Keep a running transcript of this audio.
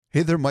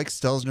Hey there, Mike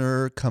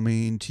Stelzner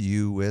coming to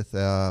you with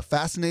a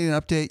fascinating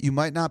update you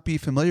might not be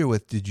familiar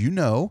with. Did you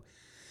know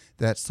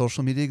that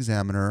Social Media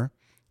Examiner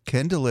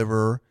can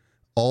deliver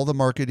all the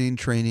marketing,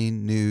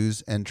 training,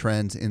 news, and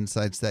trends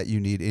insights that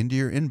you need into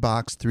your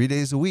inbox 3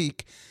 days a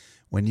week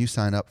when you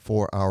sign up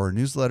for our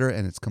newsletter,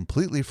 and it's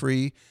completely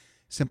free.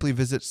 Simply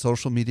visit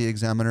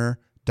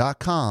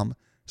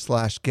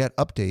socialmediaexaminer.com/get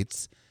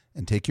updates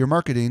and take your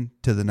marketing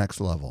to the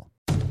next level.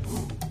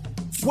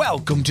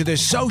 Welcome to the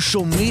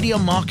Social Media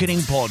Marketing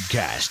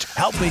Podcast,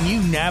 helping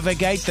you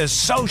navigate the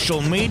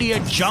social media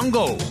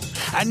jungle.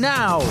 And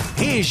now,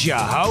 here's your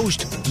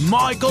host,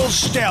 Michael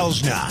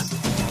Stelzner.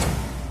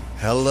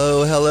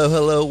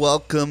 Hello.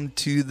 Welcome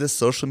to the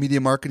Social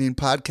Media Marketing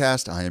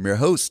Podcast. I am your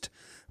host,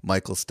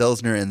 Michael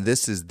Stelzner, and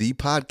this is the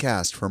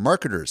podcast for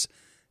marketers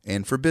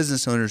and for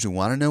business owners who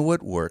want to know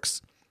what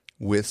works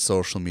with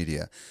social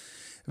media.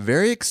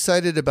 Very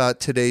excited about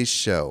today's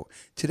show.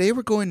 Today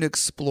we're going to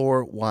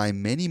explore why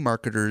many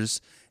marketers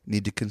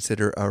need to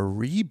consider a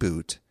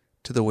reboot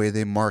to the way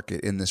they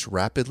market in this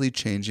rapidly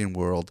changing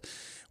world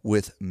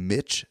with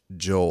Mitch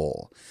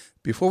Joel.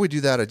 Before we do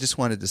that, I just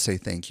wanted to say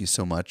thank you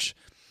so much.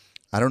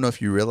 I don't know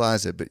if you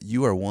realize it, but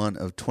you are one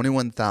of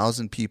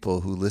 21,000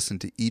 people who listen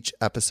to each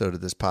episode of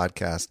this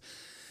podcast,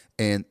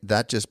 and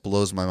that just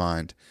blows my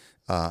mind.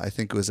 I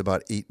think it was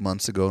about 8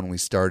 months ago when we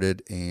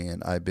started,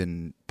 and I've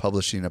been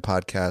publishing a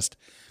podcast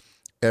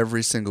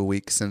every single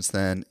week since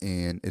then,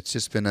 and it's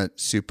just been a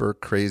super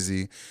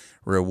crazy,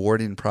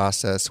 rewarding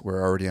process.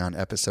 We're already on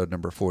episode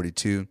number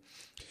 42.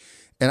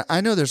 And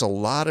I know there's a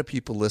lot of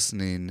people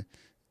listening.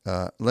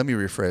 Let me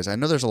rephrase. I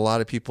know there's a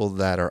lot of people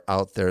that are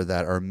out there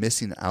that are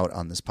missing out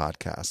on this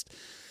podcast.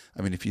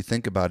 I mean, if you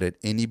think about it,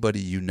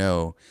 anybody you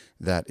know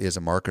that is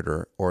a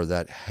marketer or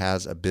that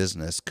has a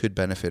business could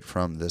benefit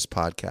from this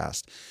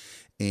podcast.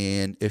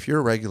 And if you're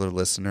a regular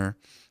listener,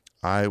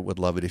 I would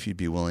love it if you'd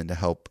be willing to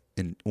help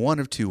in one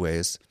of two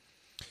ways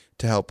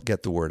to help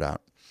get the word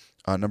out.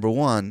 Number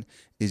one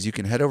is you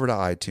can head over to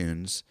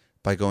iTunes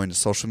by going to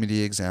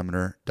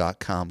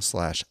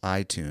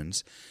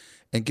socialmediaexaminer.com/iTunes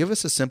and give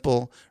us a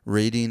simple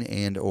rating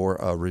and or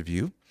a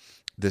review.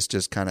 This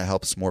just kind of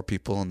helps more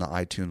people in the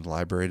iTunes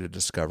library to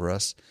discover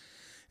us.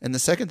 And the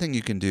second thing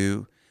you can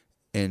do,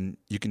 and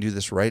you can do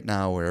this right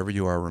now wherever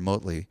you are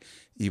remotely,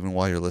 even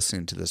while you're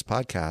listening to this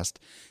podcast,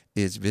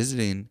 is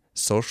visiting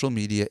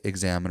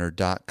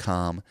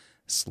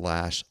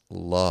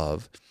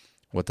socialmediaexaminer.com/love.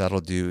 What that'll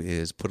do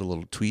is put a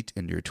little tweet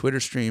into your Twitter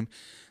stream,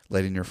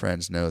 letting your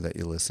friends know that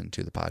you listen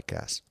to the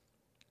podcast.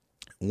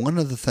 One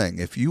other thing,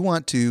 if you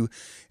want to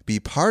be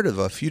part of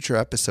a future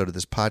episode of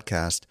this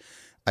podcast,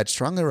 I'd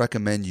strongly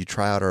recommend you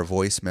try out our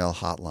voicemail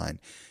hotline.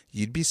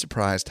 You'd be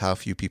surprised how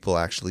few people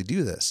actually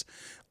do this.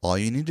 All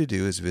you need to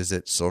do is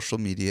visit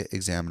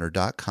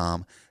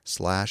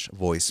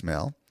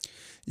socialmediaexaminer.com/voicemail.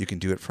 You can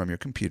do it from your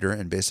computer,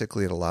 and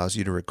basically it allows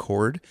you to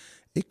record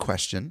a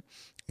question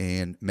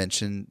and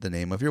mention the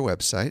name of your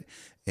website.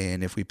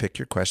 And if we pick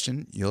your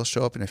question, you'll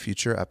show up in a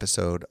future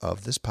episode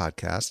of this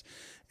podcast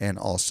and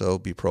also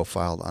be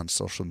profiled on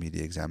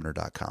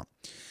socialmediaexaminer.com.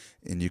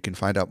 And you can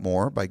find out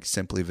more by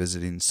simply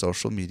visiting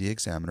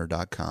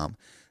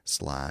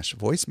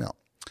socialmediaexaminer.com/voicemail.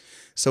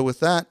 So with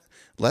that,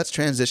 let's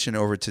transition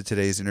over to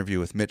today's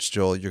interview with Mitch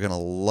Joel. You're going to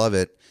love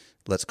it.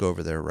 Let's go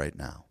over there right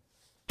now.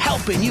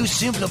 Helping you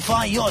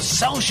simplify your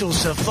social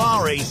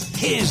safari,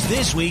 here's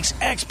this week's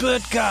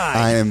expert guide.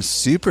 I am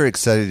super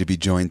excited to be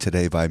joined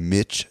today by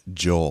Mitch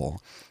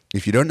Joel.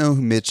 If you don't know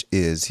who Mitch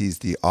is, he's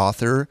the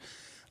author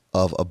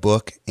of a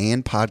book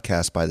and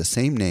podcast by the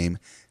same name,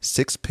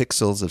 6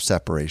 Pixels of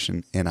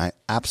Separation, and I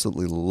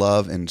absolutely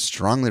love and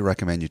strongly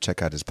recommend you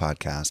check out his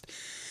podcast.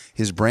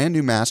 His brand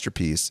new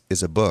masterpiece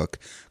is a book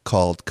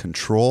called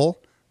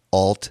Control,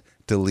 Alt,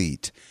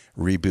 Delete.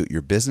 Reboot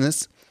your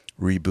business,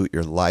 reboot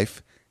your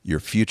life. Your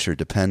future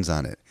depends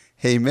on it.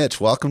 Hey, Mitch,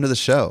 welcome to the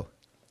show.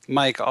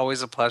 Mike,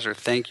 always a pleasure.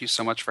 Thank you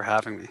so much for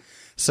having me.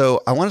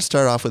 So I want to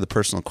start off with a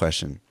personal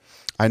question.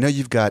 I know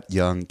you've got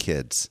young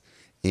kids,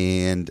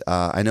 and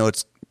I know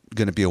it's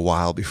going to be a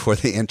while before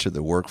they enter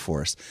the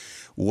workforce.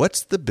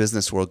 What's the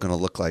business world going to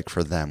look like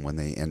for them when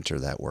they enter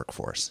that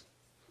workforce?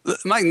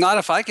 Mike, not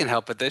if I can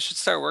help it. They should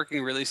start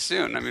working really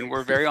soon. I mean,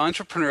 we're very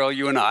entrepreneurial,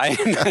 you and I.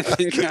 And I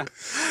think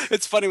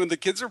it's funny when the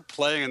kids are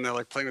playing and they're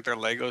like playing with their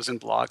Legos and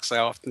blocks. I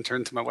often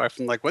turn to my wife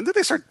and like, when did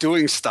they start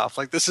doing stuff?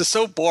 Like, this is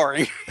so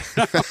boring.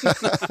 Enough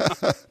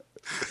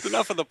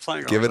of the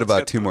playing. Give it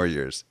about 2 more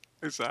years.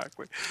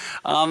 Exactly.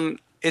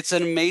 It's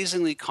an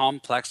amazingly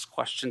complex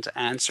question to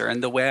answer.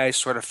 And the way I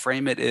sort of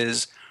frame it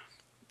is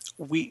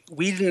we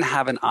didn't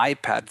have an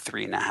iPad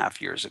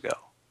 3.5 years ago.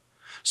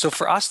 So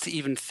for us to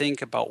even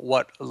think about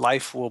what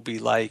life will be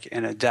like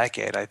in a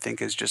decade, I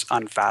think is just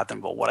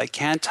unfathomable. What I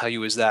can tell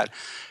you is that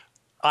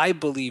I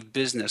believe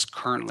business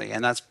currently,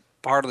 and that's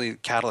partly the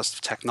catalyst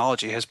of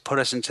technology, has put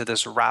us into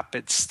this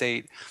rapid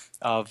state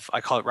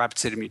I call it rapid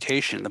state of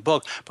mutation in the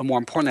book, but more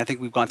importantly, I think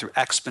we've gone through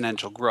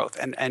exponential growth.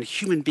 And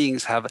human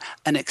beings have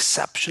an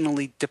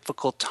exceptionally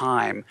difficult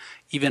time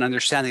even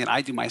understanding, and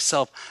I do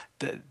myself,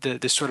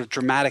 the sort of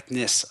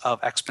dramaticness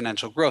of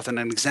exponential growth. And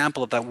an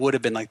example of that would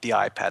have been like the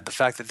iPad, the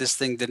fact that this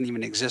thing didn't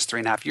even exist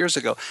 3.5 years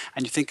ago.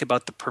 And you think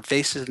about the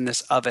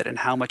pervasiveness of it and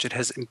how much it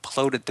has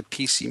imploded the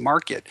PC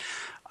market.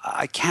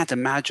 I can't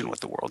imagine what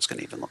the world's going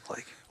to even look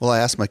like. Well, I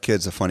asked my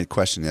kids a funny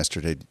question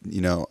yesterday.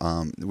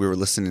 We were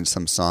listening to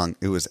some song.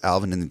 It was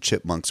Alvin and the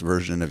Chipmunks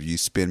version of "You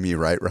Spin Me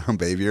Right Round,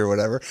 Baby" or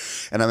whatever.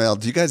 And I'm like,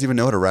 do you guys even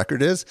know what a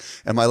record is?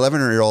 And my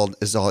 11-year-old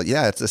is all,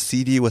 yeah, it's a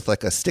CD with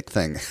like a stick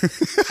thing. There's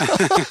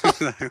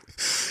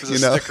a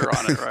sticker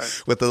on it,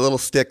 right? With a little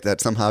stick that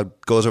somehow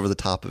goes over the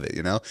top of it,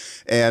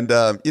 And,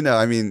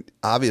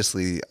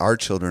 obviously our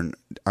children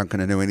aren't going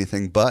to know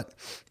anything but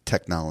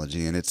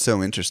technology, and it's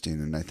so interesting,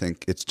 and I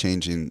think it's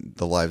changing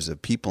the lives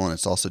of people, and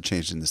it's also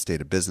changing the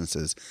state of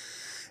businesses.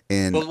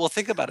 And well,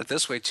 think about it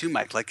this way too,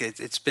 Mike. Like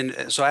it's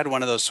been, so I had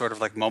one of those sort of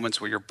like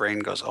moments where your brain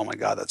goes, oh my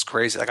God, that's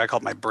crazy. Like I call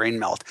it my brain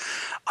melt.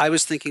 I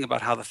was thinking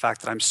about how the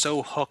fact that I'm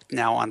so hooked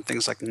now on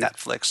things like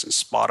Netflix and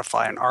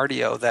Spotify and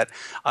Rdio that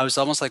I was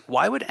almost like,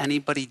 why would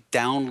anybody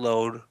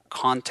download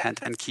content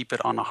and keep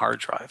it on a hard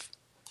drive?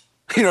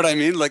 You know what I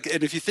mean? Like,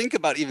 and if you think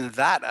about even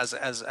that as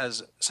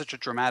such a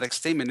dramatic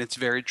statement, it's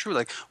very true.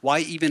 Like,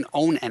 why even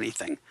own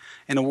anything?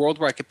 In a world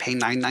where I could pay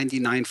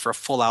 $9.99 for a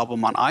full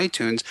album on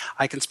iTunes,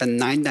 I can spend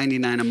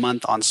 $9.99 a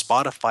month on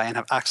Spotify and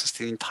have access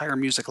to the entire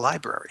music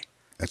library.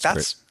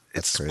 That's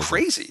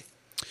crazy.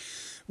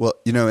 Well,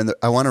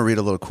 I want to read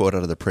a little quote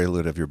out of the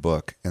prelude of your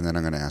book, and then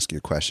I'm going to ask you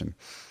a question.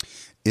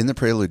 In the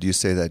prelude, you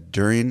say that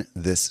during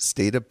this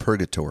state of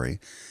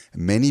purgatory,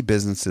 many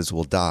businesses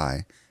will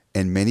die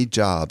and many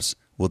jobs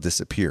will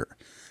disappear.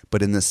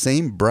 But in the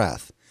same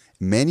breath,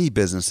 many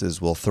businesses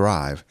will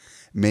thrive,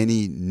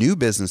 many new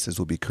businesses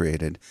will be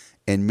created,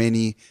 and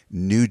many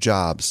new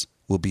jobs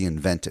will be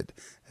invented.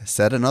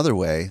 Said another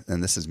way,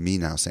 and this is me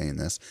now saying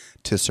this,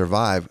 to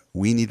survive,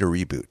 we need a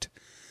reboot.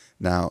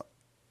 Now,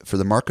 for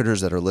the marketers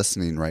that are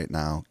listening right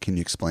now, can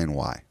you explain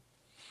why?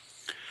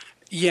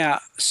 Yeah,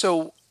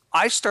 so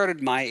I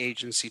started my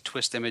agency,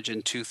 Twist Image,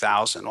 in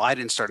 2000. Well, I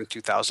didn't start in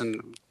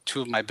 2000.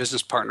 Two of my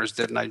business partners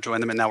did, and I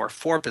joined them, and now we're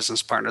 4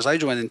 business partners. I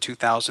joined in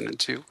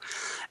 2002.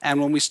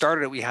 And when we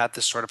started it, we had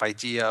this sort of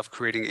idea of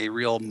creating a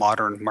real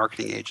modern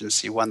marketing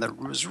agency, one that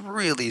was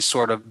really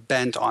sort of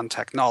bent on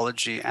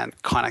technology and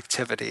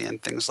connectivity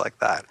and things like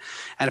that.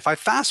 And if I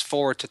fast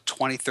forward to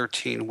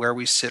 2013, where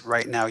we sit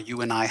right now,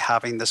 you and I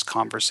having this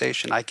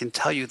conversation, I can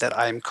tell you that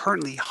I am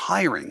currently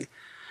hiring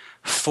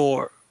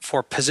for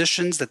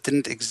positions that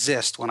didn't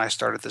exist when I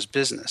started this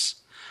business.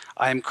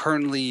 I am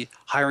currently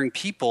hiring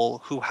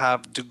people who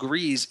have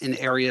degrees in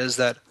areas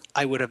that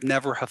I would have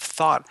never have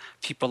thought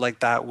people like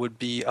that would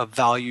be of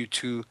value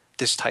to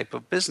this type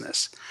of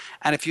business.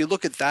 And if you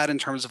look at that in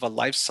terms of a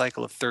life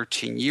cycle of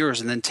 13 years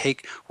and then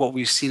take what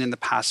we've seen in the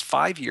past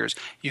 5 years,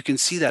 you can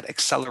see that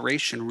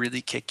acceleration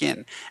really kick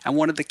in. And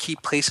one of the key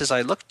places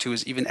I look to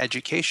is even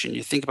education.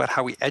 You think about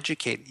how we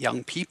educate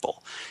young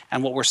people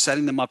and what we're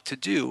setting them up to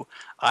do.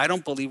 I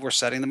don't believe we're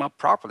setting them up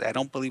properly. I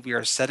don't believe we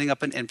are setting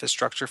up an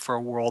infrastructure for a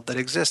world that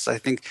exists. I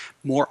think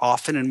more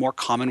often and more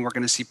common, we're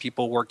going to see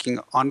people working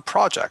on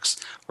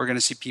projects. We're going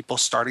to see people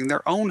starting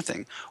their own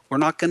thing. We're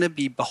not going to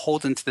be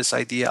beholden to this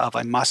idea of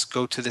I must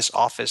go to this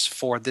office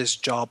for this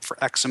job for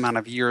X amount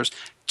of years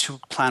to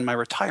plan my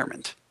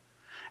retirement.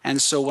 And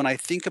so when I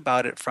think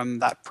about it from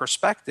that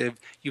perspective,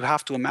 you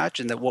have to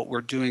imagine that what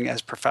we're doing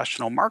as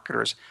professional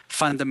marketers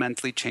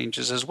fundamentally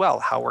changes as well,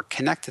 how we're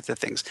connected to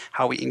things,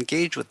 how we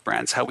engage with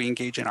brands, how we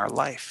engage in our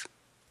life.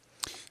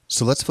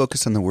 So let's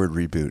focus on the word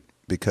reboot,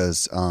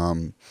 because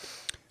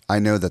I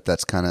know that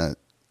that's kind of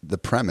the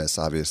premise.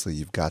 Obviously,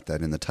 you've got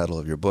that in the title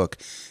of your book.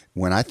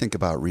 When I think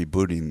about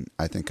rebooting,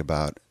 I think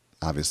about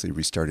obviously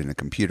restarting a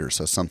computer.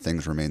 So some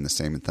things remain the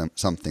same and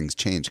some things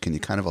change. Can you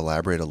kind of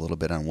elaborate a little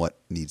bit on what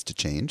needs to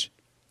change?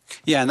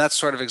 Yeah, and that's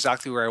sort of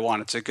exactly where I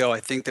wanted to go. I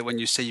think that when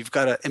you say you've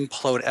got to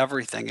implode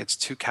everything, it's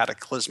too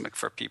cataclysmic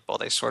for people.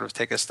 They sort of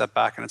take a step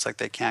back and it's like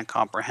they can't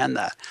comprehend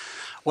that.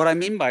 What I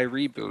mean by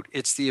reboot,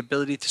 it's the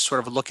ability to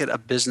sort of look at a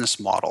business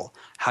model,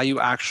 how you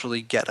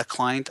actually get a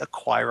client,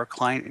 acquire a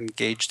client,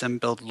 engage them,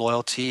 build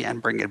loyalty,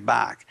 and bring it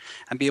back.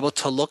 And be able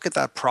to look at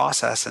that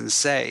process and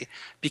say,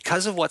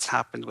 because of what's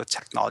happened with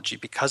technology,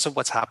 because of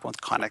what's happened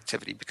with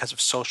connectivity, because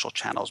of social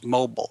channels,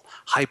 mobile,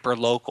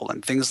 hyper-local,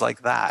 and things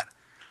like that,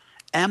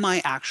 am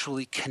I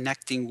actually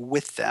connecting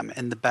with them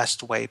in the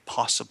best way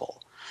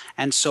possible?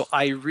 And so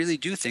I really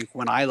do think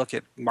when I look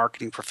at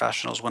marketing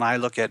professionals, when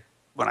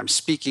I'm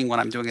speaking, when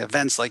I'm doing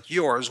events like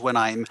yours, when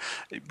I'm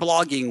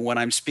blogging, when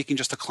I'm speaking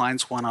just to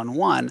clients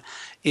one-on-one,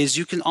 is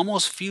you can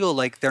almost feel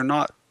like they're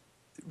not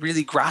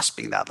really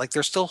grasping that. Like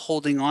they're still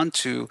holding on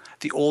to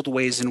the old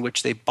ways in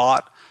which they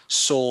bought,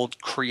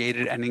 sold,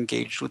 created, and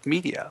engaged with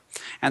media.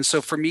 And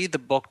so for me, the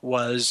book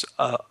was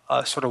a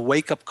sort of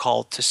wake-up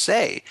call to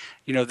say,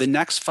 the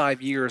next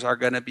 5 years are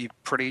going to be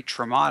pretty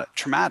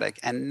traumatic.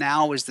 And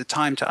now is the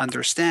time to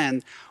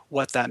understand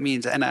what that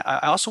means. And I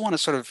also want to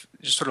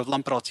sort of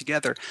lump it all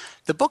together.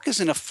 The book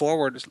isn't a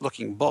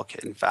forward-looking book.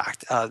 In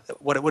fact,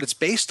 what it's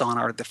based on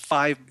are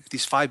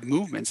these five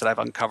movements that I've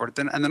uncovered,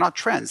 and they're not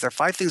trends. They're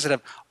five things that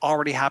have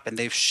already happened.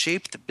 They've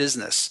shaped the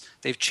business.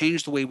 They've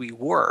changed the way we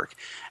work.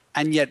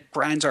 And yet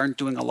brands aren't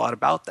doing a lot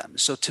about them.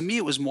 So to me,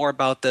 it was more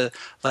about the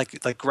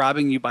like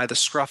grabbing you by the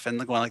scruff and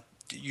going like,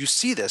 you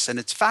see this and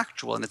it's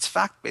factual and it's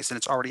fact-based and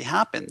it's already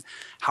happened.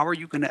 How are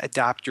you going to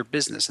adapt your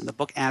business? And the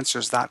book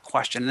answers that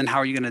question. And then how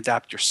are you going to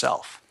adapt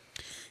yourself?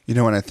 You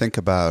know, when I think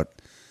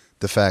about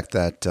the fact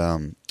that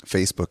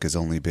Facebook has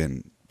only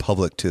been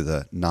public to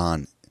the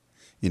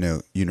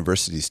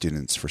university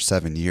students for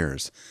 7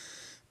 years,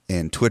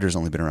 and Twitter's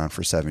only been around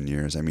for 7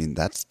 years. I mean,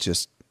 that's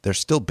just, they're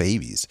still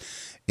babies.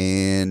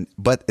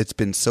 But it's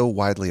been so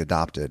widely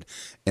adopted.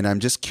 And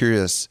I'm just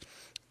curious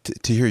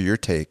to hear your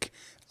take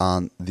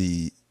on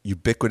the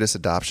ubiquitous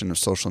adoption of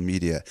social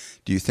media.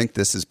 Do you think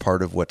this is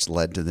part of what's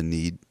led to the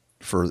need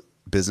for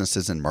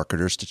businesses and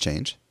marketers to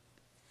change?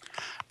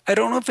 I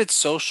don't know if it's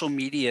social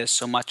media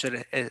so much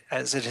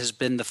as it has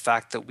been the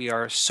fact that we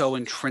are so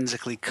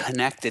intrinsically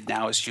connected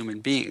now as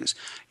human beings.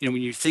 You know,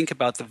 when you think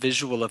about the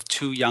visual of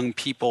two young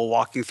people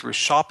walking through a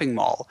shopping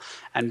mall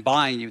and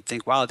buying, you'd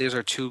think, wow, these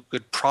are two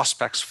good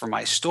prospects for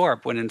my store.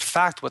 When in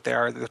fact, what they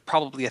are, there's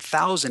probably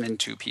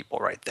 1,002 people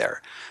right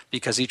there,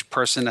 because each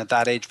person at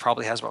that age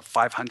probably has about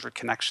 500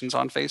 connections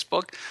on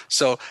Facebook.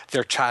 So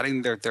they're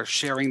chatting, they're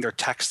sharing, they're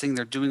texting,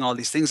 they're doing all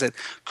these things that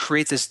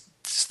create this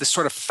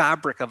sort of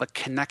fabric of a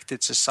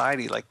connected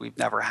society like we've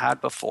never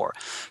had before.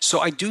 So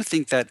I do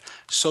think that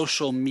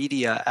social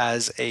media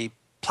as a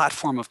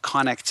platform of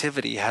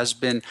connectivity has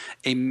been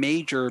a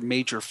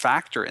major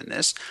factor in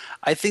this.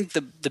 I think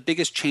the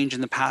biggest change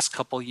in the past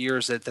couple of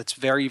years that's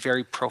very,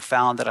 very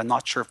profound that I'm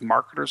not sure if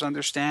marketers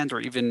understand or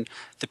even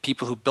the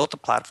people who built the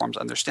platforms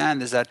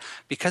understand is that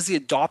because the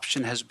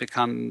adoption has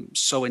become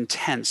so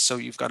intense, so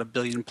you've got 1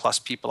 billion plus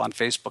people on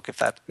Facebook, if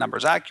that number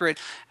is accurate,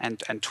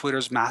 and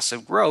Twitter's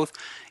massive growth,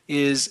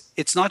 is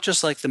it's not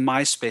just like the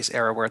MySpace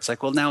era where it's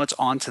like, well, now it's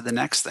on to the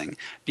next thing,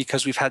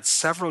 because we've had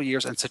several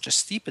years and such a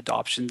steep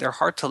adoption, they're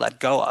hard to let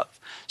go of.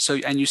 So,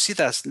 and you see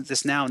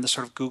this now in the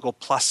sort of Google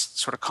Plus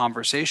sort of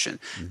conversation.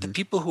 Mm-hmm. The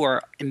people who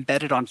are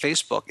embedded on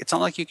Facebook, it's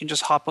not like you can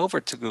just hop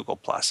over to Google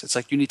Plus. It's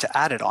like you need to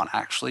add it on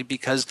actually,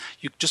 because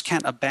you just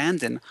can't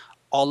abandon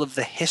all of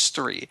the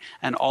history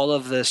and all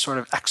of the sort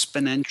of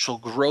exponential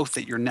growth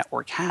that your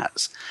network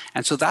has.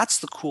 And so that's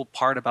the cool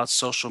part about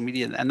social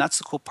media. And that's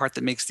the cool part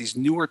that makes these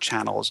newer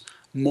channels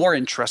more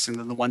interesting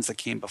than the ones that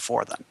came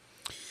before them.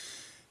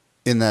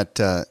 In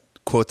that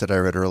quote that I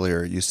read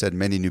earlier, you said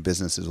many new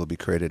businesses will be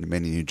created and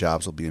many new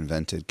jobs will be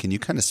invented. Can you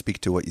kind of speak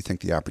to what you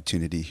think the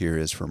opportunity here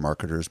is for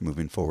marketers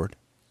moving forward?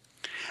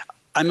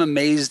 I'm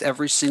amazed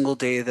every single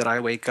day that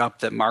I wake up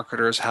that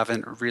marketers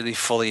haven't really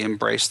fully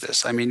embraced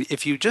this. I mean,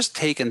 if you just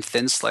take and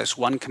thin slice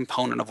one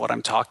component of what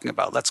I'm talking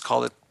about, let's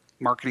call it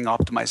marketing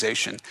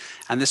optimization.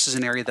 And this is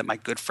an area that my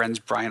good friends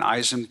Brian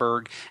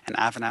Eisenberg and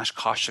Avinash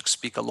Kaushik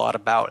speak a lot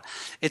about.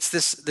 It's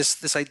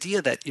this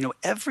idea that, you know,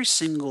 every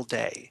single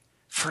day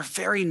for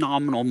very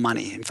nominal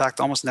money, in fact,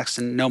 almost next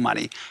to no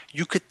money,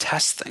 you could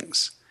test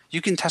things. You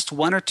can test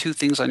one or two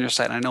things on your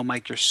site. And I know,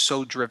 Mike, you're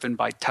so driven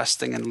by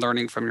testing and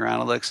learning from your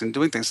analytics and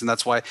doing things. And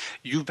that's why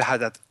you've had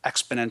that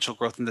exponential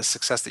growth and the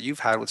success that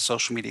you've had with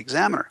Social Media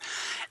Examiner.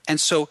 And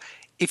so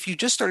if you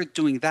just started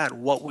doing that,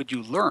 what would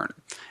you learn?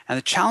 And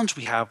the challenge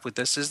we have with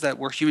this is that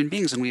we're human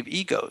beings and we have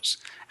egos.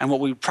 And what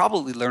we would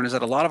probably learn is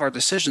that a lot of our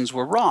decisions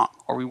were wrong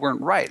or we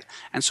weren't right.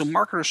 And so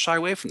marketers shy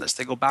away from this.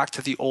 They go back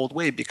to the old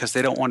way because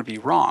they don't want to be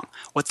wrong.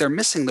 What they're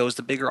missing, though, is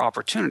the bigger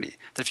opportunity.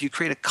 That if you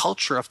create a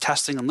culture of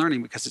testing and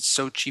learning because it's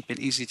so cheap and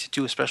easy to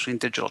do, especially in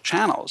digital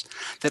channels,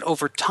 that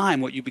over time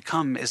what you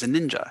become is a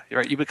ninja,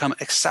 right? You become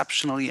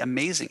exceptionally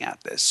amazing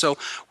at this. So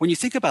when you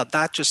think about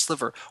that just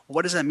sliver,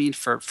 what does that mean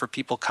for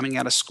people coming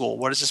out of school?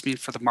 What does this mean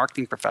for the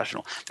marketing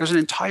professional? There's an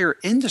entire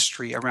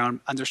industry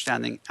around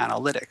understanding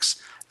analytics,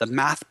 the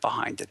math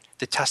behind it,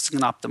 the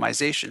testing and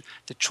optimization,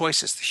 the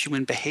choices, the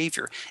human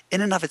behavior.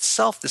 In and of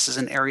itself, this is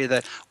an area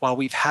that, while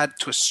we've had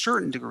to a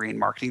certain degree in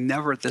marketing,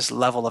 never at this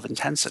level of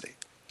intensity.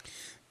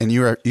 And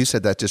you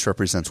said that just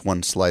represents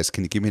one slice.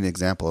 Can you give me an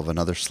example of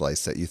another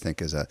slice that you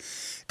think is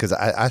because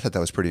I thought that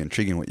was pretty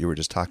intriguing what you were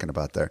just talking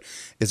about there.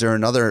 Is there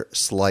another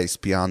slice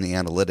beyond the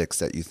analytics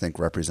that you think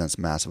represents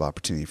massive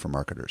opportunity for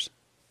marketers?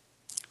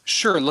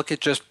 Sure. Look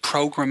at just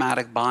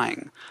programmatic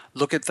buying.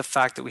 Look at the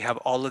fact that we have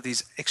all of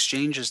these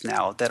exchanges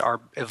now that are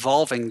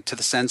evolving to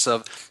the sense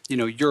of, you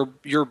know, you're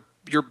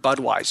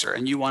Budweiser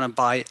and you want to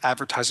buy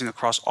advertising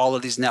across all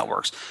of these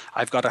networks.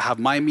 I've got to have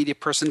my media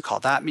person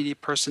call that media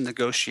person,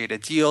 negotiate a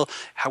deal.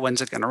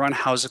 When's it going to run?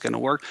 How's it going to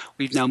work?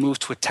 We've now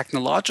moved to a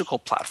technological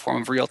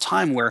platform of real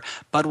time where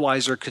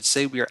Budweiser could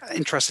say we are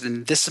interested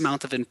in this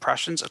amount of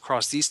impressions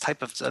across these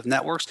type of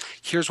networks.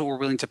 Here's what we're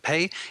willing to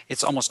pay.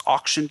 It's almost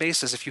auction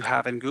based as if you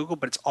have in Google,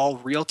 but it's all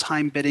real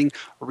time bidding,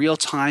 real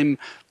time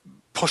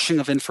pushing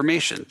of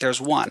information. There's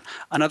one.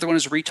 Another one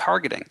is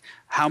retargeting.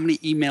 How many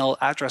email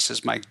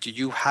addresses, Mike, do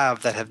you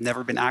have that have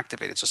never been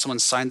activated? So someone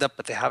signed up,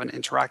 but they haven't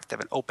interacted, they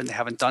haven't opened, they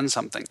haven't done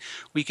something.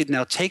 We could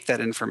now take that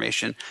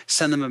information,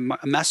 send them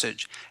a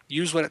message,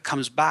 use what it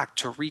comes back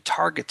to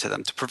retarget to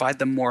them, to provide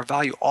them more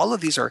value. All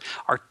of these are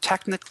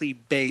technically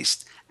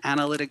based,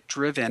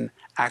 analytic-driven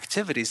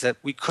activities that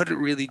we couldn't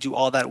really do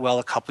all that well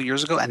a couple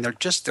years ago, and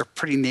they're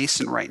pretty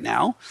nascent right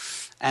now.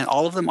 And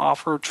all of them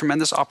offer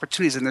tremendous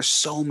opportunities, and there's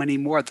so many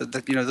more.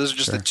 Those are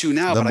just the two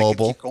now.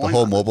 The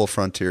whole mobile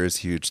frontier is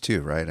huge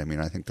too, right? I mean,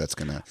 I think that's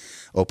going to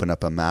open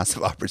up a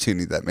massive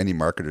opportunity that many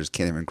marketers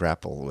can't even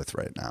grapple with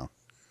right now.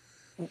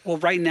 Well,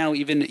 right now,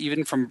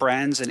 even from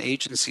brands and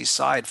agency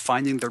side,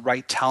 finding the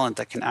right talent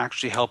that can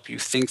actually help you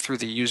think through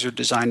the user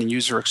design and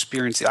user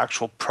experience, the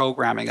actual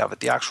programming of it,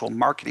 the actual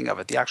marketing of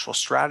it, the actual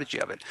strategy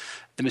of it.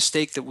 The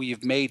mistake that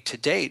we've made to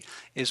date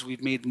is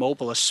we've made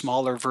mobile a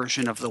smaller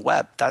version of the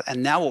web.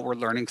 And now what we're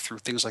learning through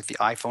things like the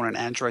iPhone and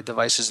Android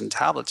devices and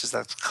tablets is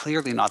that's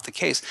clearly not the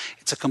case.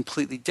 It's a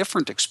completely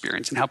different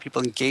experience, and how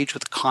people engage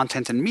with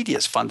content and media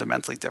is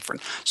fundamentally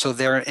different. So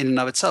there, in and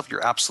of itself,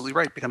 you're absolutely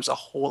right, it becomes a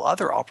whole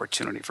other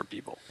opportunity for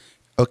people.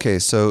 Okay,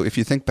 so if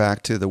you think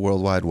back to the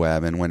World Wide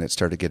Web and when it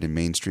started getting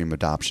mainstream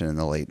adoption in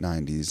the late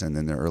 90s and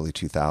then the early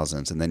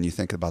 2000s, and then you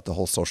think about the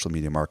whole social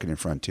media marketing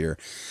frontier,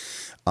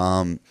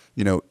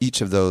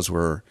 each of those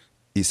were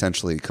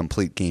essentially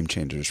complete game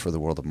changers for the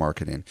world of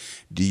marketing.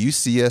 Do you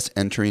see us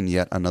entering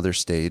yet another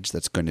stage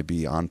that's going to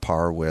be on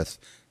par with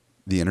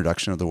the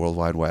introduction of the World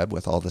Wide Web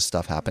with all this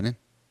stuff happening?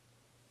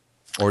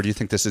 Or do you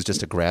think this is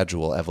just a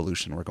gradual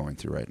evolution we're going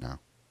through right now?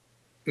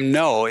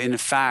 No, in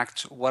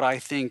fact, what I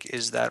think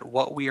is that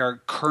what we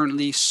are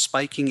currently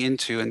spiking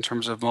into in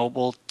terms of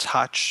mobile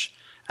touch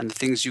and the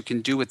things you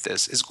can do with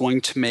this is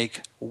going to make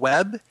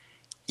web,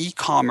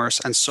 e-commerce,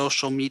 and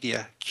social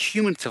media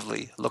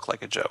cumulatively look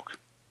like a joke.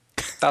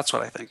 That's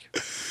what I think.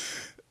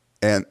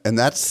 And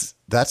that's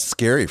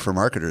scary for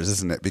marketers,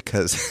 isn't it?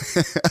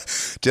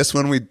 Because just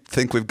when we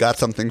think we've got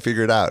something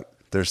figured out,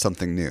 there's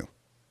something new.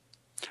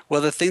 Well,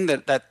 the thing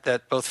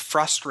that both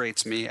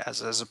frustrates me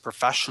as a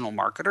professional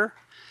marketer,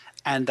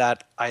 and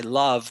that I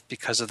love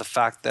because of the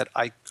fact that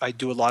I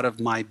do a lot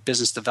of my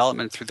business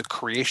development through the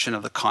creation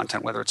of the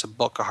content, whether it's a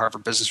book, a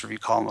Harvard Business Review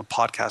column, a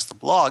podcast, a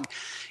blog,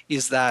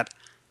 is that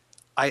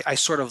I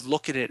sort of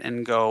look at it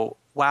and go,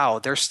 wow,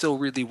 they're still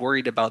really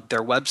worried about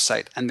their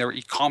website and their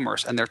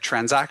e-commerce and their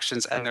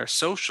transactions and their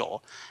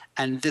social.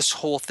 And this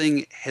whole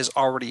thing has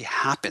already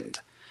happened.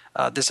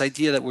 This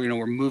idea that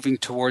we're moving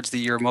towards the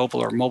year mobile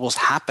or mobile's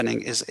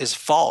happening is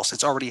false.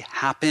 It's already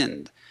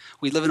happened.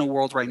 We live in a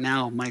world right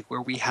now, Mike,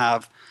 where we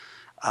have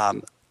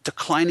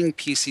declining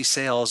PC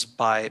sales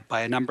by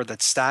a number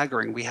that's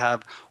staggering. We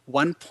have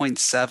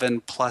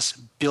 1.7 plus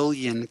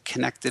billion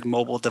connected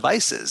mobile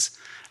devices.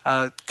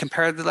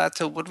 Compared to that,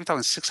 what are we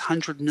talking?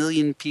 600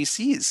 million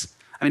PCs.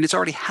 I mean, it's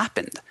already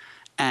happened.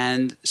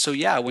 And so,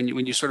 yeah, when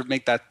you sort of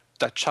make that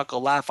chuckle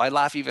laugh, I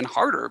laugh even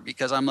harder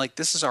because I'm like,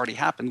 this has already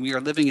happened. We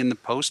are living in the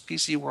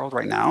post-PC world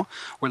right now.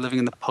 We're living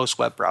in the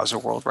post-web browser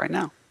world right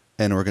now.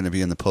 And we're going to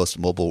be in the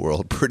post-mobile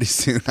world pretty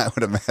soon, I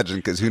would imagine,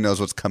 because who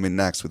knows what's coming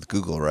next with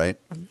Google, right?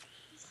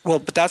 Well,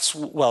 but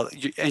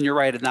and you're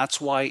right, and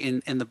that's why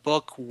in the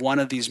book, one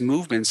of these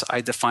movements I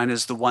define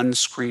as the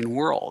one-screen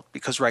world,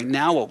 because right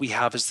now what we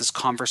have is this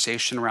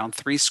conversation around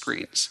three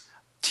screens: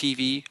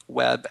 TV,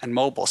 web, and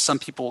mobile. Some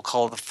people will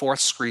call the fourth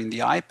screen the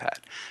iPad.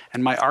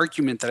 And my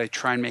argument that I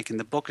try and make in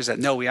the book is that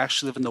no, we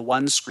actually live in the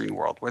one-screen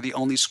world where the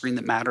only screen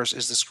that matters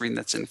is the screen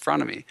that's in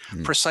front of me.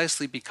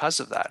 Precisely because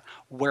of that.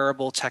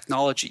 Wearable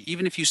technology.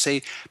 Even if you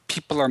say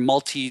people are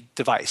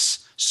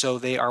multi-device, so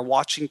they are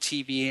watching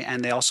TV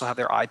and they also have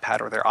their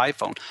iPad or their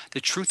iPhone. The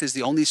truth is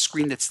the only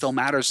screen that still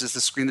matters is the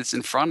screen that's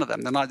in front of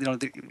them. They're not,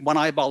 one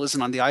eyeball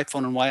isn't on the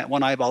iPhone and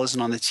one eyeball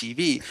isn't on the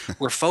TV.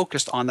 We're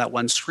focused on that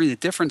one screen. The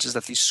difference is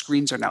that these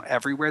screens are now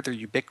everywhere. They're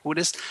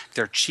ubiquitous.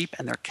 They're cheap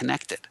and they're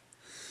connected.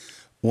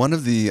 One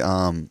of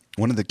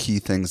the key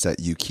things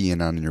that you key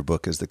in on in your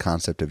book is the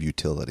concept of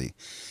utility.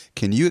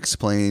 Can you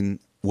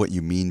explain what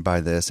you mean by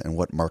this and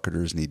what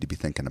marketers need to be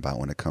thinking about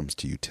when it comes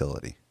to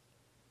utility?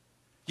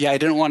 Yeah, I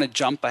didn't want to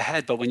jump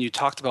ahead, but when you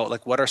talked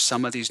about what are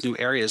some of these new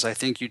areas, I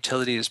think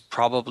utility is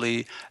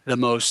probably the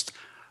most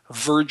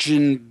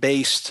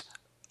virgin-based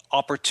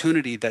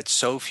opportunity that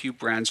so few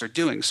brands are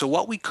doing. So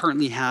what we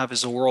currently have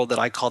is a world that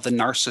I call the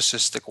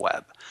narcissistic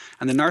web.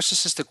 And the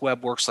narcissistic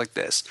web works like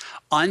this.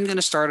 I'm going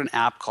to start an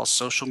app called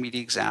Social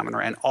Media Examiner,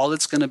 and all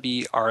it's going to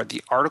be are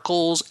the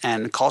articles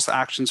and calls to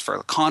actions for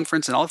a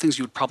conference and all the things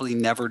you would probably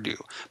never do.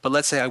 But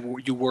let's say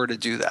you were to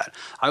do that.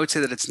 I would say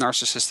that it's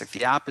narcissistic.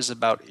 The app is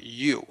about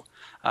you.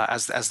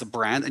 As the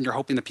brand, and you're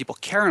hoping that people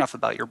care enough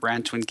about your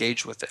brand to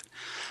engage with it.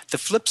 The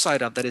flip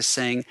side of that is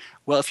saying,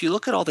 well, if you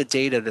look at all the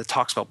data that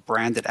talks about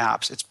branded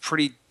apps, it's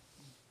pretty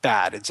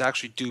bad. It's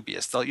actually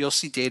dubious. You'll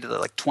see data that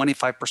like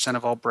 25%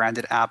 of all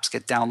branded apps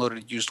get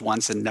downloaded, used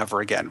once, and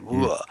never again.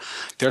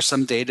 There's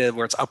some data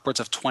where it's upwards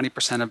of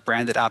 20% of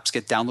branded apps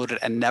get downloaded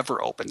and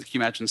never open. Can you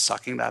imagine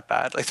sucking that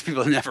bad? Like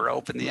people never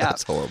open the app.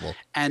 That's horrible.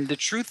 And the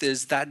truth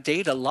is that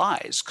data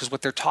lies, because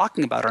what they're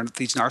talking about are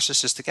these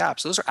narcissistic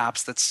apps. Those are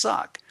apps that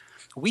suck.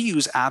 We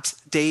use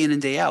apps day in and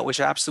day out. Which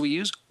apps do we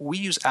use? We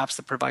use apps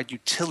that provide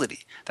utility,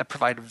 that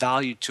provide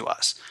value to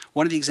us.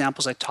 One of the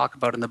examples I talk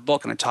about in the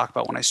book, and I talk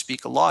about when I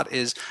speak a lot,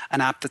 is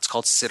an app that's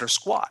called Sit or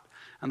Squat.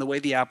 And the way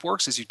the app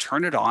works is you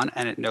turn it on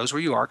and it knows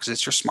where you are because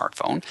it's your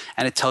smartphone,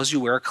 and it tells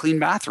you where a clean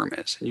bathroom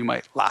is. And you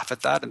might laugh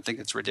at that and think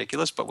it's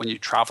ridiculous, but when you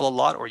travel a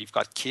lot, or you've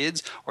got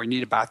kids, or you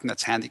need a bathroom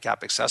that's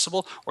handicap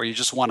accessible, or you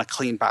just want a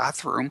clean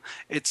bathroom,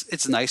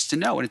 it's nice to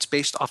know. And it's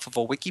based off of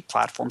a wiki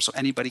platform, so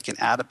anybody can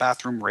add a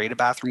bathroom, rate a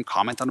bathroom,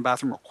 comment on a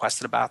bathroom, request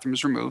that a bathroom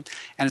is removed.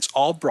 And it's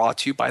all brought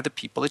to you by the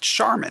people at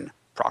Charmin,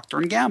 Procter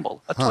 &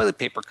 Gamble, a toilet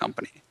paper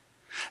company.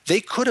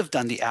 They could have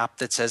done the app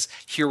that says,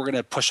 here, we're going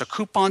to push a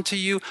coupon to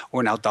you.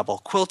 We're now double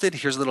quilted.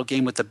 Here's a little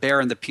game with the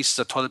bear and the pieces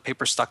of toilet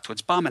paper stuck to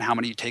its bum and how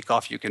many you take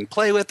off you can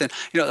play with. And,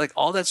 like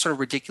all that sort of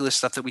ridiculous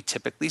stuff that we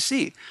typically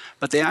see.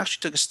 But they actually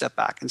took a step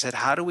back and said,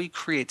 how do we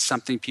create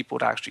something people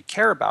would actually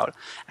care about?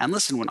 And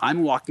listen, when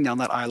I'm walking down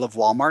that aisle of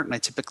Walmart and I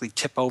typically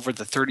tip over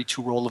the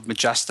 32 roll of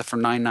Majesta for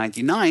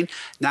 $9.99,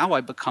 now I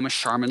become a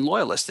Charmin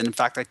loyalist. And in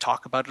fact, I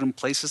talk about it in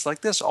places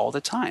like this all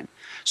the time.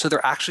 So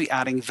they're actually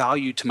adding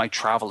value to my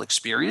travel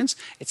experience.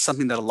 It's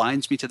something that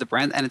aligns me to the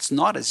brand, and it's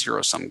not a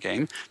zero-sum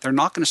game. They're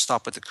not going to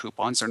stop with the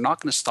coupons. They're not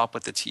going to stop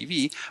with the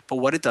TV. But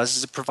what it does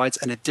is it provides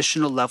an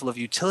additional level of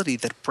utility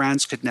that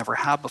brands could never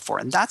have before.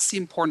 And that's the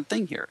important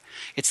thing here.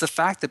 It's the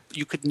fact that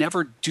you could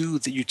never do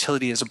the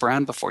utility as a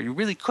brand before. You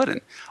really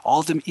couldn't.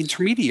 All the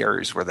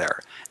intermediaries were there.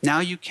 Now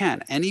you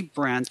can. Any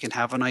brand can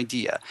have an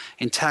idea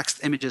in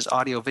text, images,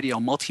 audio, video,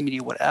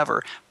 multimedia,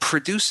 whatever,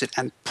 produce it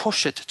and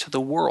push it to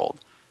the world,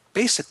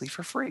 basically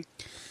for free.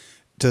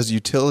 Does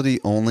utility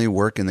only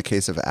work in the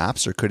case of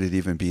apps, or could it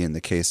even be in the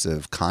case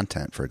of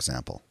content, for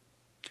example?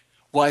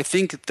 Well, I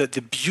think that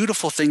the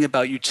beautiful thing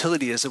about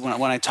utility is that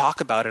when I talk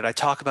about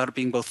it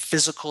being both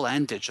physical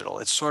and digital.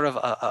 It's sort of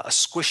a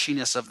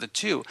squishiness of the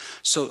two.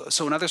 So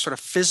another sort of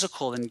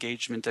physical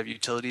engagement of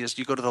utility is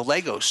you go to the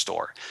Lego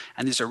store,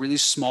 and these are really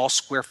small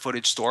square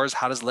footage stores.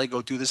 How does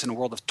Lego do this in a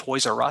world of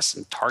Toys R Us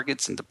and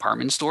Targets and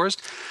department stores?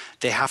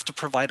 They have to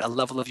provide a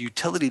level of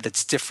utility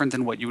that's different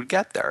than what you would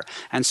get there.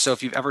 And so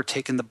if you've ever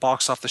taken the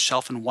box off the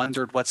shelf and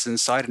wondered what's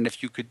inside, and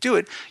if you could do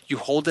it, you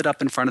hold it up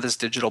in front of this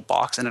digital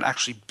box, and it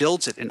actually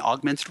builds it in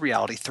augmented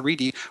reality,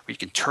 3D, where you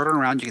can turn it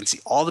around, you can see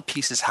all the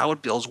pieces, how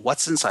it builds,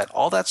 what's inside,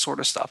 all that sort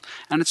of stuff,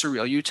 and it's a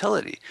real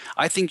utility.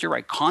 I think you're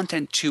right.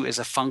 Content, too, is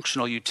a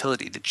functional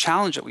utility. The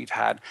challenge that we've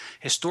had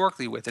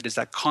historically with it is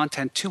that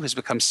content, too, has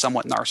become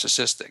somewhat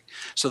narcissistic.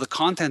 So the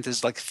content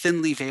is like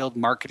thinly veiled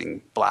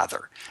marketing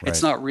blather. Right.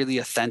 It's not really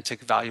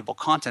authentic, valuable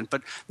content.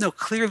 But no,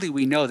 clearly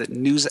we know that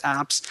news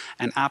apps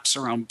and apps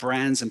around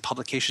brands and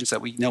publications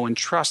that we know and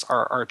trust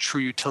are a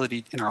true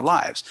utility in our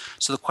lives.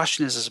 So the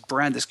question is, as a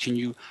brand, can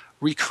you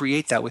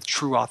recreate that with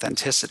true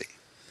authenticity?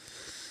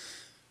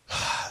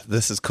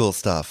 This is cool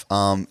stuff.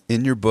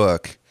 In your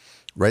book,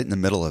 right in the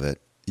middle of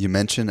it, you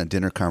mention a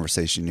dinner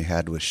conversation you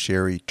had with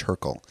Sherry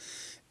Turkle.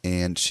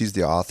 And she's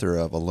the author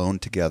of Alone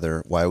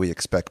Together, Why We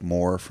Expect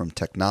More from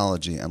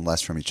Technology and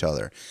Less from Each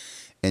Other.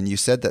 And you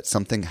said that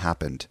something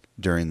happened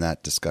during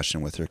that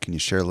discussion with her. Can you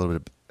share a little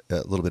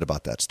bit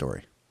about that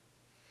story?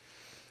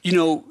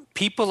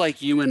 People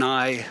like you and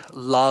I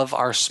love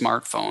our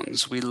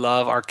smartphones. We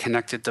love our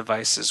connected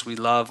devices. We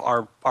love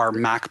our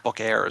MacBook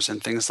Airs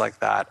and things like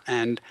that.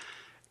 And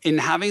in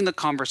having the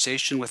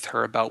conversation with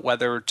her about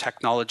whether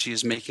technology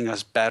is making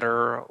us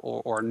better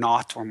or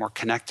not, or more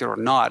connected or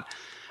not,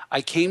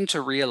 I came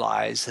to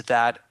realize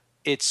that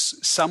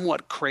it's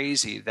somewhat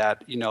crazy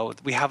that,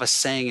 we have a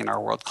saying in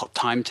our world called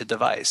time to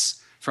device.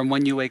 From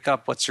when you wake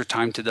up, what's your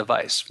time to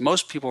device?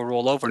 Most people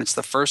roll over and it's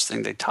the first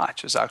thing they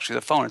touch. It's actually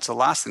the phone. It's the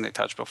last thing they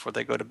touch before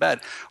they go to bed.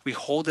 We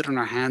hold it in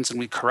our hands and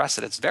we caress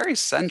it. It's very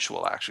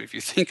sensual, actually, if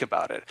you think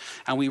about it.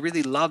 And we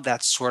really love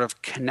that sort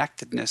of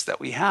connectedness that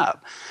we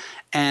have.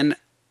 And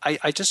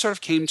I just sort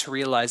of came to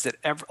realize that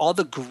all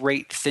the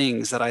great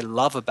things that I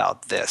love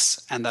about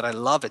this, and that I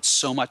love it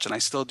so much, and I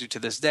still do to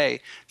this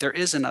day, there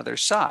is another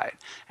side.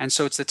 And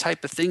so it's the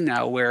type of thing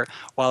now where,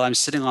 while I'm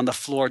sitting on the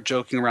floor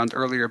joking around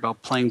earlier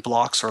about playing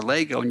blocks or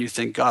Lego, and you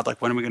think, God,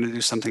 like, when are we going to do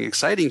something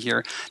exciting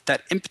here?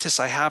 That impetus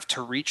I have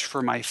to reach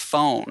for my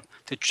phone,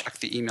 to check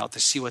the email, to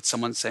see what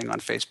someone's saying on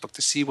Facebook,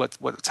 to see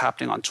what's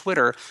happening on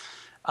Twitter,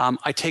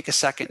 I take a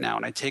second now,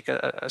 and I take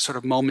a sort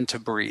of moment to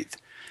breathe.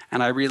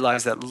 And I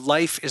realized that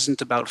life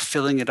isn't about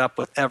filling it up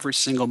with every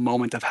single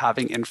moment of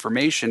having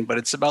information, but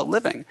it's about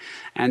living.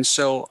 And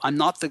so I'm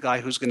not the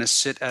guy who's going to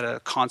sit at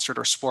a concert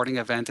or sporting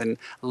event and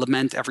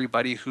lament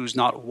everybody who's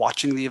not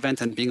watching the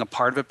event and being a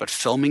part of it, but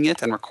filming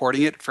it and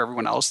recording it for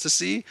everyone else to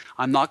see.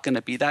 I'm not going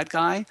to be that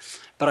guy.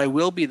 But I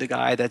will be the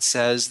guy that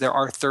says there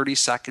are 30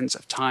 seconds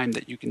of time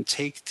that you can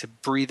take to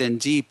breathe in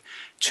deep,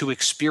 to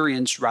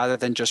experience rather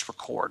than just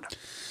record.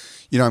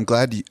 I'm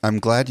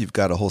glad you've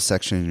got a whole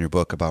section in your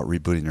book about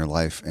rebooting your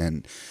life,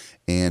 and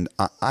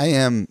I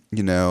am,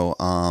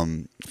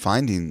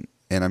 finding,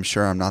 and I'm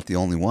sure I'm not the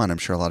only one. I'm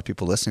sure a lot of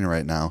people listening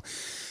right now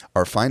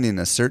are finding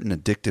a certain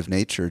addictive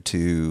nature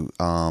to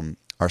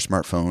our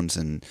smartphones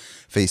and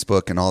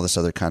Facebook and all this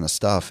other kind of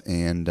stuff,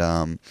 and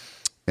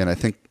I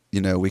think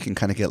we can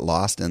kind of get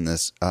lost in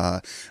this.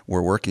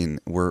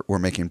 We're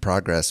making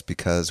progress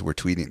because we're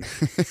tweeting.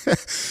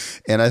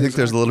 And I think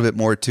there's a little bit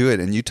more to it.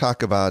 And you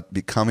talk about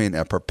becoming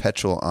a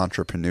perpetual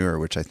entrepreneur,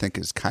 which I think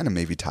is kind of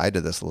maybe tied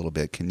to this a little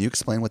bit. Can you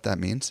explain what that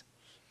means?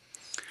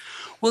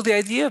 Well, the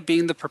idea of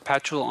being the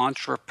perpetual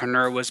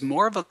entrepreneur was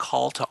more of a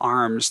call to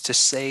arms to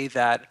say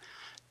that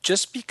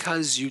just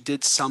because you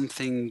did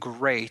something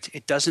great,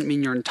 it doesn't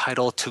mean you're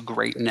entitled to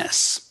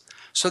greatness.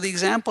 So the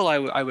example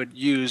I would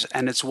use,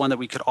 and it's one that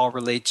we could all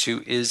relate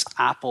to, is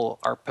Apple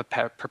are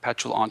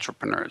perpetual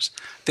entrepreneurs.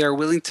 They're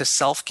willing to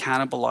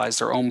self-cannibalize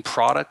their own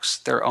products,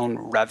 their own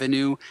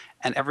revenue,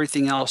 and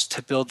everything else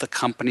to build the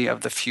company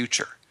of the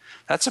future.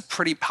 That's a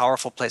pretty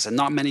powerful place, and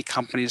not many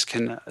companies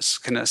can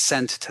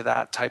ascend to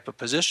that type of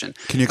position.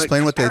 Can you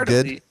explain what they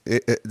did?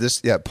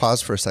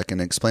 Pause for a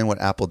second and explain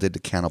what Apple did to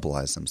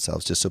cannibalize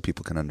themselves, just so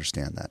people can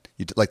understand that.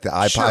 Like the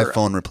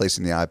iPhone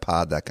replacing the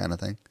iPod, that kind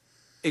of thing?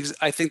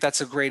 I think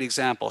that's a great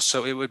example.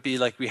 So it would be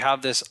like we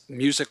have this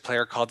music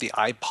player called the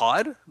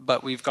iPod,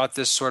 but we've got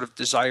this sort of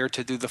desire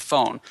to do the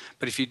phone.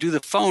 But if you do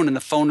the phone and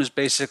the phone is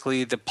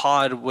basically the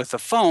pod with the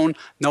phone,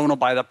 no one will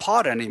buy the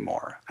pod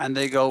anymore. And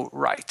they go,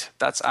 right,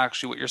 that's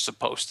actually what you're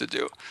supposed to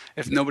do.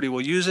 If nobody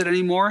will use it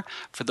anymore,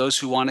 for those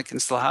who want it can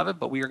still have it,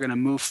 but we are going to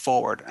move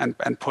forward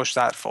and push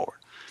that forward.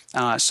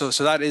 So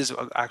that is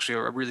actually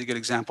a really good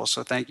example.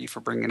 So thank you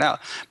for bringing it out.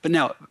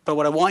 But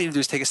what I want you to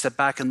do is take a step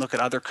back and look at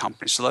other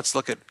companies. So let's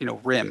look at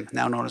RIM,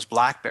 now known as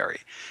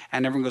BlackBerry,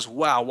 and everyone goes,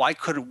 "Wow,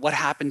 what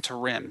happened to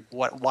RIM?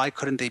 Why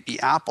couldn't they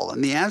be Apple?"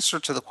 And the answer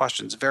to the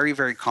question is very,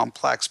 very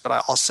complex.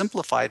 But I'll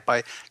simplify it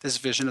by this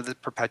vision of the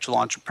perpetual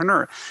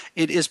entrepreneur.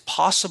 It is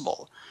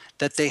possible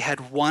that they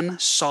had one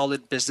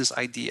solid business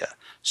idea: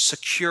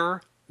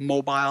 secure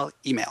mobile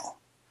email.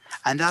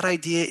 And that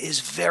idea is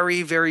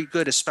very, very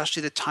good,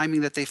 especially the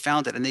timing that they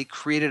found it. And they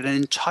created an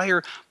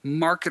entire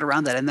market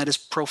around that. And that is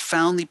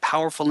profoundly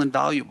powerful and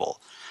valuable.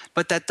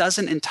 But that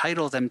doesn't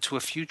entitle them to a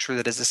future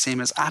that is the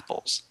same as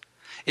Apple's.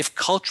 If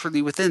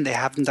culturally within they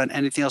haven't done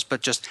anything else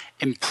but just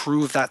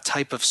improve that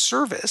type of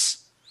service,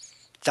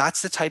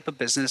 that's the type of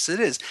business it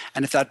is.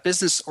 And if that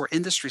business or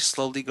industry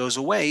slowly goes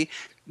away,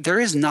 there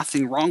is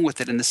nothing wrong with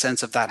it in the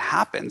sense of that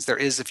happens. There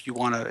is if you're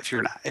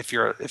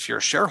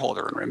a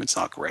shareholder in RIM, it's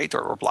not great,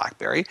 or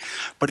BlackBerry.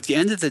 But at the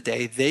end of the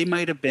day, they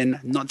might have been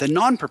the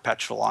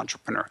non-perpetual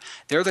entrepreneur.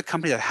 They're the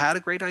company that had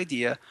a great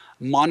idea,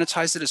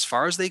 monetized it as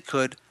far as they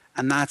could,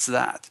 and that's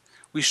that.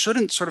 We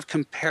shouldn't sort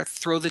of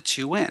throw the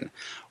two in.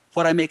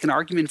 What I make an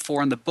argument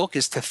for in the book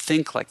is to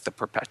think like the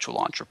perpetual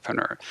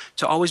entrepreneur,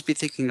 to always be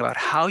thinking about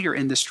how your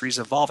industry is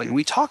evolving. And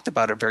we talked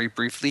about it very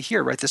briefly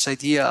here, right? This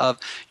idea of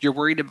you're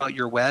worried about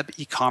your web,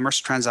 e-commerce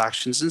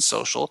transactions, and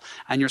social,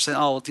 and you're saying,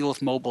 oh, we'll deal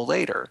with mobile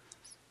later.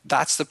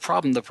 That's the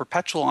problem. The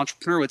perpetual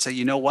entrepreneur would say,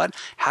 you know what?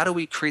 How do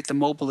we create the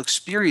mobile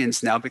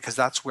experience now, because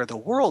that's where the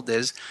world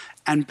is,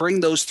 and bring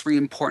those three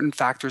important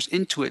factors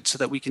into it so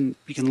that we can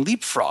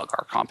leapfrog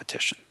our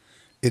competition.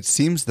 It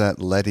seems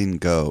that letting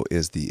go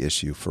is the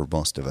issue for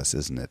most of us,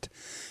 isn't it?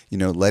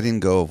 Letting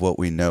go of what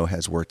we know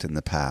has worked in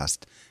the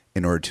past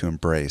in order to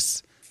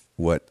embrace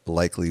what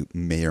likely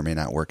may or may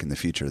not work in the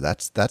future.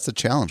 That's a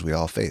challenge we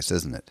all face,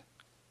 isn't it?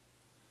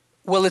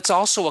 Well, it's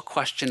also a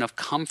question of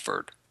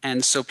comfort.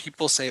 And so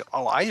people say,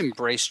 oh, I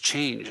embrace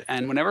change.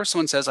 And whenever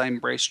someone says I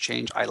embrace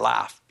change, I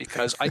laugh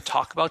because I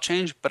talk about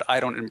change, but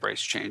I don't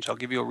embrace change. I'll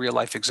give you a real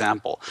life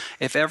example.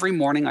 If every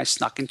morning I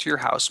snuck into your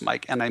house,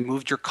 Mike, and I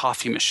moved your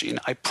coffee machine,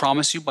 I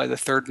promise you by the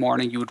third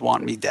morning you would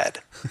want me dead.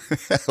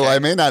 Well, I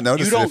may not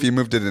notice it if you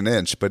moved it an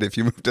inch, but if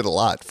you moved it a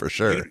lot, for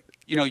sure.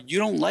 You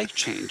don't like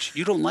change.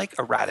 You don't like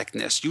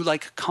erraticness. You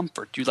like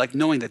comfort. You like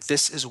knowing that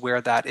this is where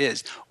that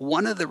is.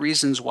 One of the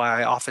reasons why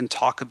I often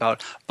talk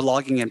about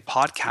blogging and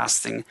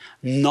podcasting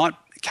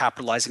not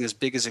capitalizing as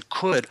big as it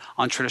could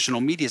on traditional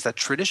media is that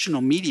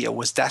traditional media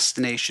was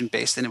destination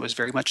based and it was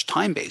very much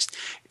time based.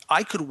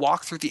 I could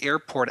walk through the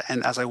airport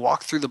and as I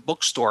walk through the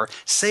bookstore,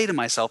 say to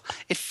myself,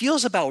 it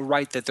feels about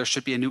right that there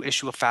should be a new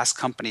issue of Fast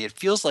Company. It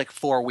feels like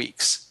 4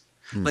 weeks.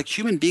 Like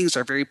human beings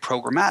are very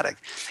programmatic.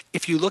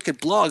 If you look at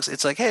blogs,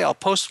 it's like, hey, I'll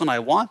post when I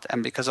want.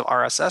 And because of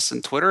RSS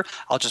and Twitter,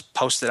 I'll just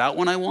post it out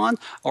when I want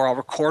or I'll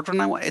record when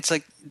I want. It's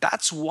like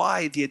that's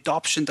why the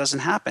adoption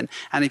doesn't happen.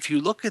 And if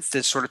you look at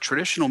the sort of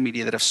traditional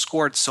media that have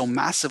scored so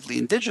massively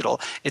in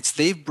digital,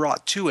 they've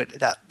brought to it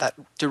that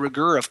de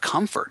rigueur of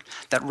comfort,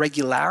 that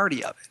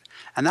regularity of it.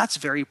 And that's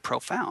very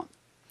profound.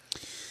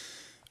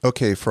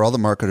 Okay, for all the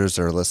marketers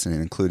that are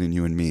listening, including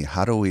you and me,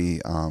 how do we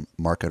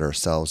market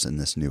ourselves in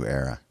this new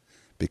era?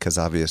 Because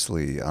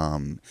obviously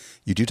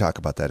you do talk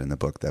about that in the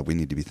book, that we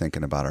need to be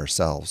thinking about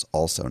ourselves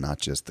also, not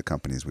just the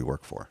companies we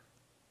work for.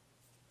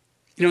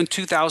 In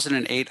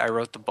 2008, I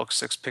wrote the book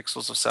 6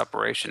 Pixels of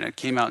Separation. It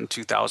came out in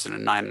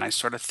 2009, and I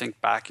sort of think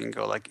back and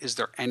go, like, is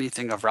there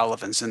anything of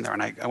relevance in there?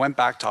 And I went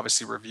back to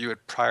obviously review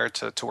it prior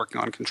to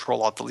working on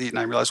Control Alt Delete, and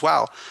I realized,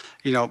 wow,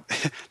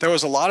 there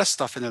was a lot of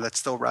stuff in there that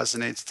still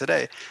resonates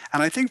today.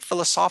 And I think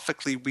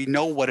philosophically, we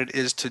know what it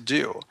is to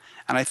do.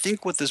 And I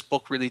think what this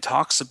book really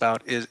talks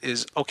about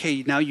is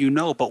okay, now you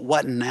know, but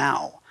what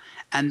now?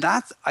 And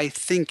that, I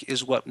think,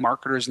 is what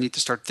marketers need to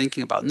start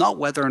thinking about. Not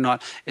whether or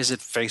not, is it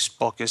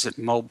Facebook, is it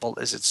mobile,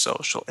 is it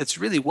social? It's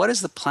really, what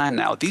is the plan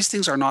now? These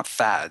things are not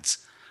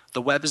fads.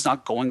 The web is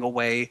not going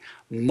away.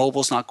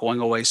 Mobile's not going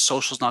away.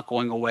 Social's not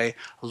going away.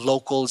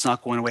 Local is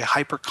not going away.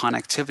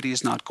 Hyperconnectivity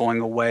is not going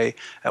away.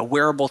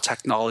 Wearable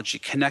technology,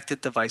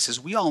 connected devices.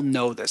 We all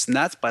know this. And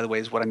that, by the way,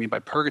 is what I mean by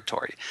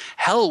purgatory.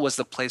 Hell was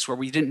the place where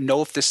we didn't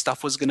know if this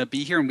stuff was going to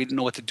be here and we didn't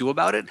know what to do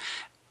about it.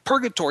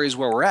 Purgatory is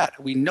where we're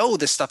at. We know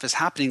this stuff is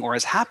happening or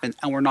has happened,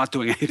 and we're not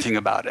doing anything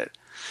about it.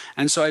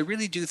 And so I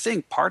really do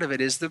think part of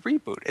it is the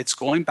reboot. It's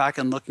going back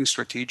and looking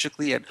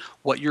strategically at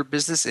what your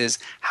business is,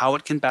 how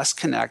it can best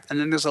connect. And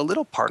then there's a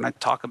little part, and I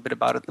talk a bit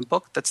about it in the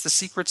book, that's the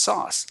secret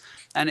sauce.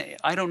 And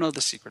I don't know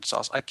the secret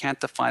sauce. I can't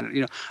define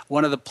it.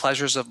 One of the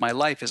pleasures of my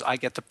life is I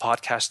get to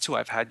podcast too.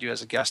 I've had you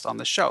as a guest on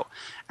the show.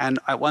 And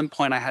at one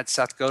point I had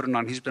Seth Godin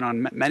on. He's been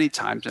on many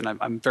times, and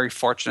I'm very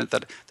fortunate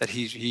that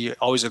he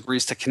always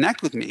agrees to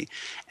connect with me.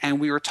 And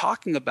we were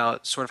talking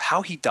about sort of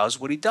how he does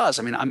what he does.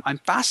 I mean, I'm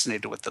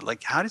fascinated with it.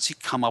 Like, how does he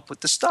come up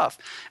with the stuff?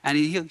 And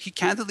he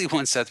candidly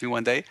once said to me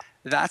one day,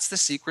 that's the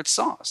secret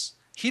sauce.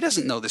 He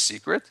doesn't know the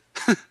secret.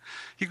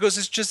 He goes,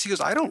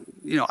 I don't,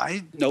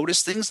 I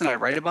notice things and I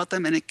write about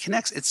them and it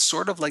connects. It's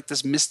sort of like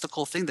this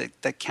mystical thing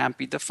that can't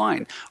be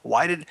defined.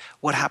 Why did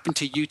what happened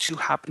to U2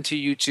 happen to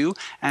U2?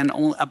 And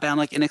only, a band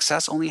like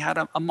INXS only had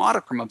a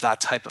modicum of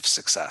that type of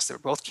success. They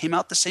both came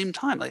out the same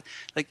time.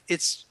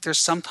 There's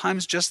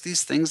sometimes just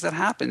these things that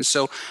happen.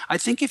 So I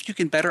think if you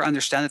can better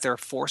understand that there are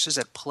forces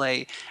at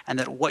play and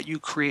that what you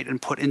create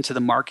and put into the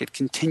market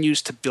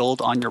continues to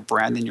build on your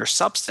brand and your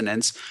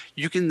substance,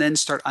 you can then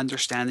start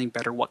understanding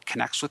better what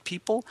connects with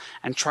people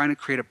and trying to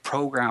create a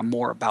program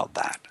more about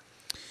that.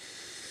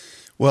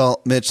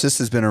 Well, Mitch, this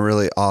has been a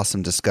really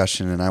awesome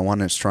discussion, and I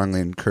want to strongly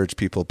encourage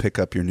people to pick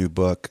up your new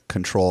book,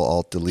 Control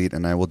Alt Delete,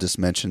 and I will just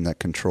mention that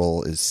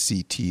Control is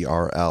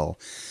CTRL.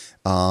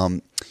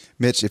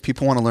 Mitch, if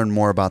people want to learn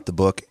more about the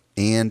book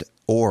and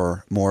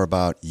or more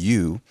about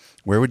you,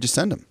 where would you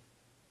send them?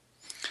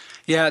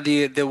 Yeah,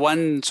 the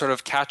one sort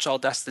of catch-all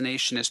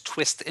destination is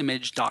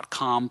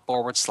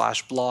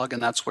twistimage.com/blog,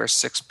 and that's where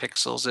 6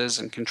 Pixels is,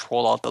 and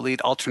Control Alt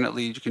Delete.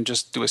 Alternately, you can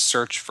just do a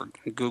search for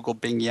Google,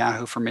 Bing,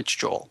 Yahoo for Mitch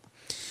Joel.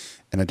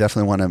 And I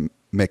definitely want to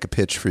make a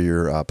pitch for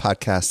your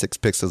podcast, 6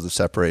 Pixels of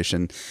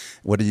Separation.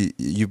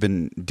 You've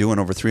been doing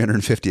over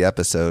 350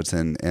 episodes,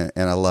 and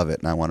I love it,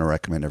 and I want to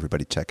recommend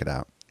everybody check it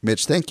out.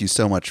 Mitch, thank you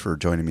so much for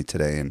joining me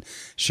today and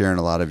sharing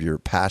a lot of your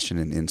passion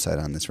and insight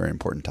on this very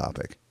important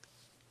topic.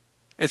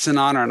 It's an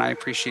honor, and I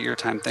appreciate your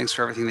time. Thanks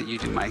for everything that you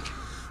do, Mike.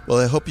 Well,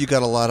 I hope you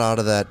got a lot out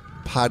of that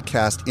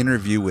podcast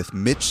interview with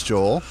Mitch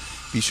Joel.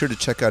 Be sure to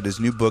check out his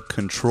new book,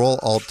 Control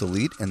Alt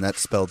Delete, and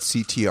that's spelled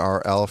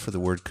CTRL for the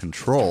word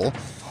control.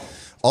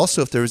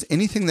 Also, if there was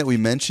anything that we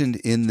mentioned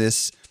in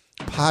this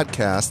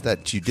podcast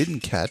that you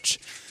didn't catch,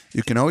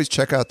 you can always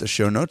check out the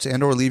show notes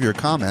and or leave your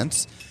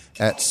comments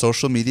at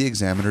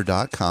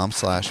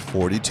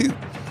socialmediaexaminer.com/42.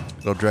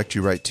 It'll direct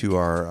you right to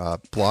our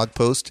blog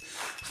post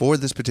for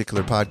this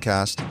particular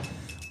podcast.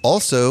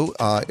 Also,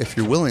 if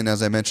you're willing,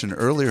 as I mentioned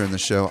earlier in the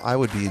show, I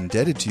would be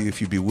indebted to you if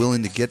you'd be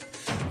willing to get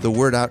the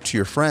word out to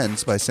your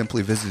friends by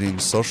simply visiting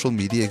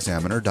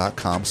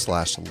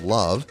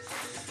socialmediaexaminer.com/love.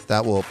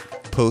 That will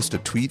post a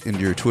tweet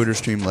into your Twitter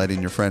stream letting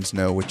your friends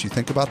know what you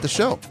think about the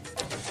show.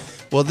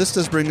 Well, this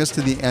does bring us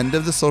to the end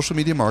of the Social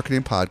Media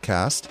Marketing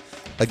Podcast.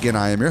 Again,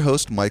 I am your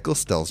host, Michael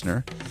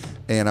Stelzner,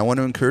 and I want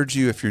to encourage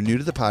you, if you're new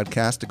to the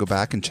podcast, to go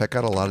back and check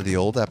out a lot of the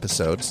old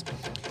episodes.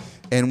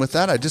 And with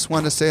that, I just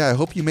want to say I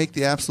hope you make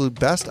the absolute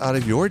best out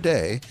of your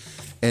day,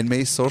 and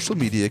may social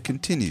media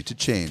continue to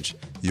change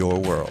your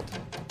world.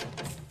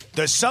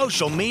 The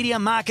Social Media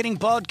Marketing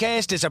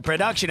Podcast is a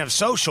production of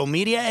Social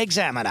Media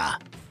Examiner.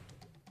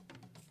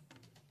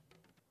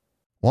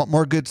 Want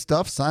more good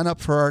stuff? Sign up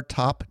for our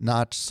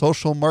top-notch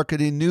social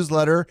marketing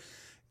newsletter.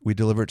 We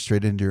deliver it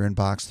straight into your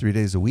inbox 3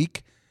 days a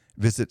week.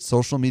 Visit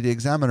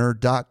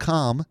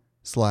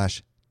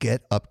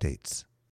socialmediaexaminer.com/get updates.